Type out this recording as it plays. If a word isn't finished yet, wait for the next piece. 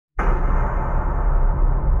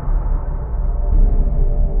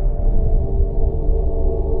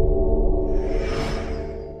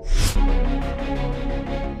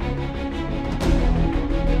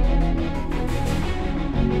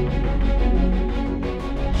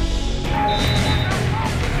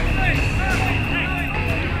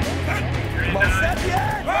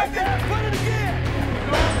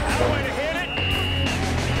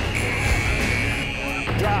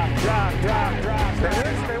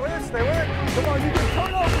Come on, you can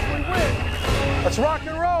turn off if we win. Let's rock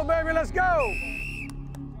and roll, baby. Let's go.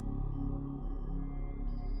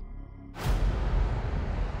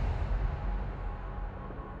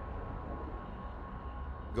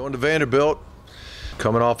 Going to Vanderbilt,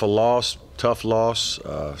 coming off a loss, tough loss,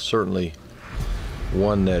 certainly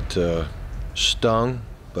one that stung,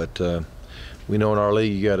 but we know in our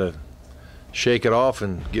league you got to shake it off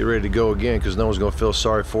and get ready to go again because no one's going to feel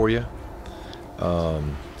sorry for you.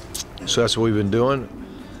 So that's what we've been doing.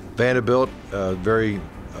 Vanderbilt, very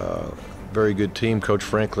good team. Coach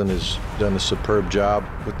Franklin has done a superb job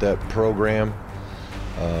with that program.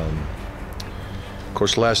 Of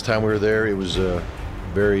course, last time we were there, it was a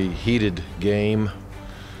very heated game,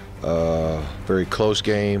 very close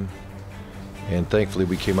game, and thankfully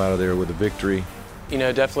we came out of there with a victory. You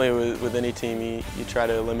know, definitely with any team, you try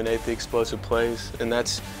to eliminate the explosive plays, and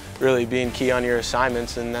that's really being key on your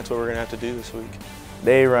assignments, and that's what we're going to have to do this week.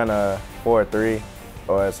 They run a 4-3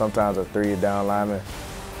 or sometimes a 3-down lineman.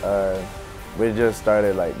 We just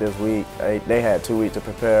started like this week. They had 2 weeks to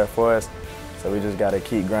prepare for us, so we just got to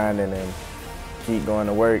keep grinding and keep going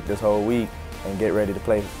to work this whole week and get ready to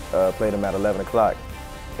play them at 11 o'clock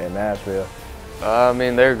in Nashville. I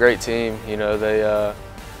mean, they're a great team. You know,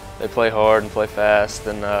 they play hard and play fast,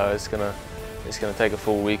 and it's gonna take a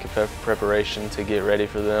full week of preparation to get ready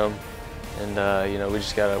for them. And you know, we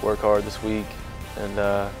just gotta work hard this week, and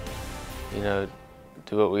you know,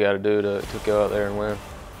 do what we got to do to go out there and win.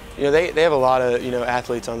 You know, they have a lot of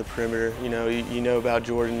athletes on the perimeter. You know about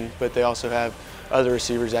Jordan, but they also have other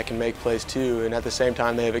receivers that can make plays too, and at the same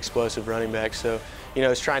time they have explosive running backs. So, you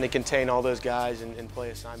know, it's trying to contain all those guys and play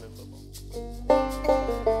assignment football.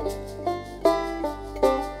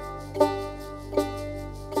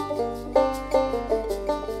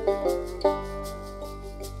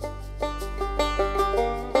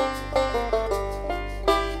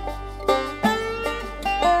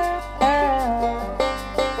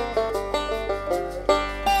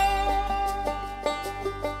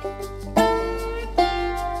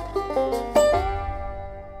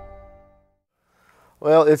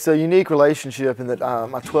 Well, it's a unique relationship in that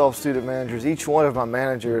my 12 student managers, each one of my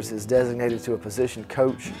managers is designated to a position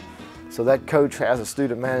coach. So that coach has a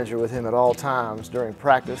student manager with him at all times during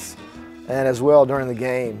practice and as well during the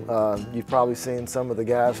game. You've probably seen some of the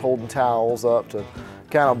guys holding towels up to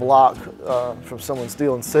kind of block from someone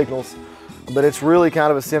stealing signals. But it's really kind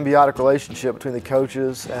of a symbiotic relationship between the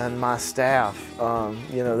coaches and my staff.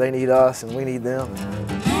 You know, they need us and we need them.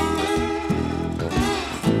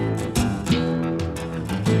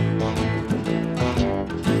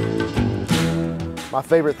 My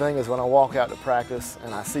favorite thing is when I walk out to practice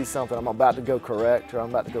and I see something I'm about to go correct or I'm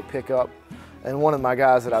about to go pick up, and one of my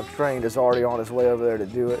guys that I've trained is already on his way over there to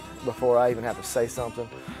do it before I even have to say something,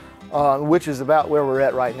 which is about where we're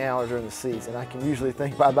at right now during the season. I can usually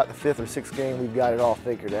think by about the 5th or 6th game we've got it all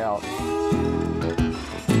figured out.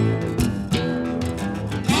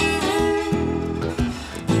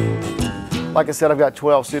 Like I said, I've got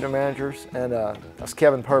 12 student managers, and that's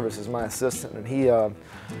Kevin Purvis is my assistant, and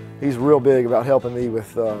he's real big about helping me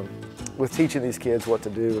with teaching these kids what to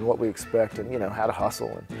do and what we expect, and how to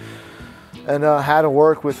hustle and how to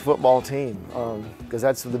work with football team. Because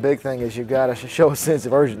that's the big thing is you've got to show a sense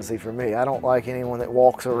of urgency for me. I don't like anyone that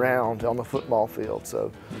walks around on the football field.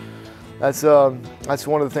 So that's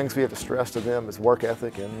one of the things we have to stress to them is work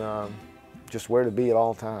ethic and just where to be at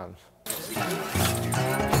all times.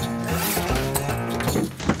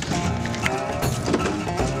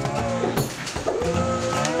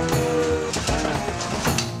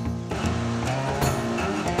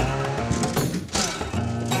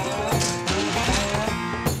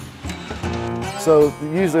 So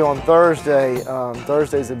usually on Thursday,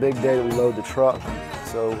 Thursday's a big day that we load the truck.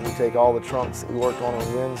 So we take all the trunks that we worked on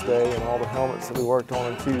Wednesday and all the helmets that we worked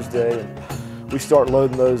on Tuesday, and we start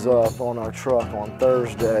loading those up on our truck on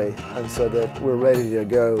Thursday, and so that we're ready to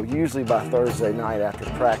go. Usually by Thursday night after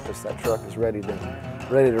practice, that truck is ready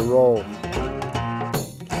to roll.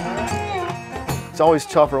 It's always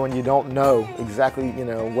tougher when you don't know exactly,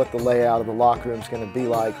 what the layout of the locker room is going to be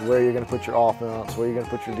like, where you're going to put your offense, where you're going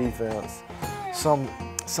to put your defense.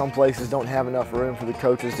 Some places don't have enough room for the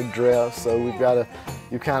coaches to dress, so you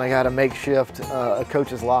kind of got to makeshift a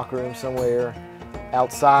coach's locker room somewhere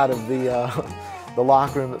outside of the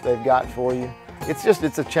locker room that they've got for you.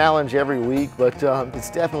 It's a challenge every week, but it's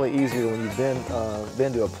definitely easier when you've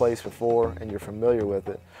been to a place before and you're familiar with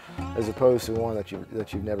it, as opposed to one that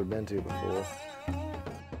you've never been to before.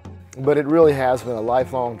 But it really has been a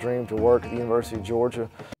lifelong dream to work at the University of Georgia.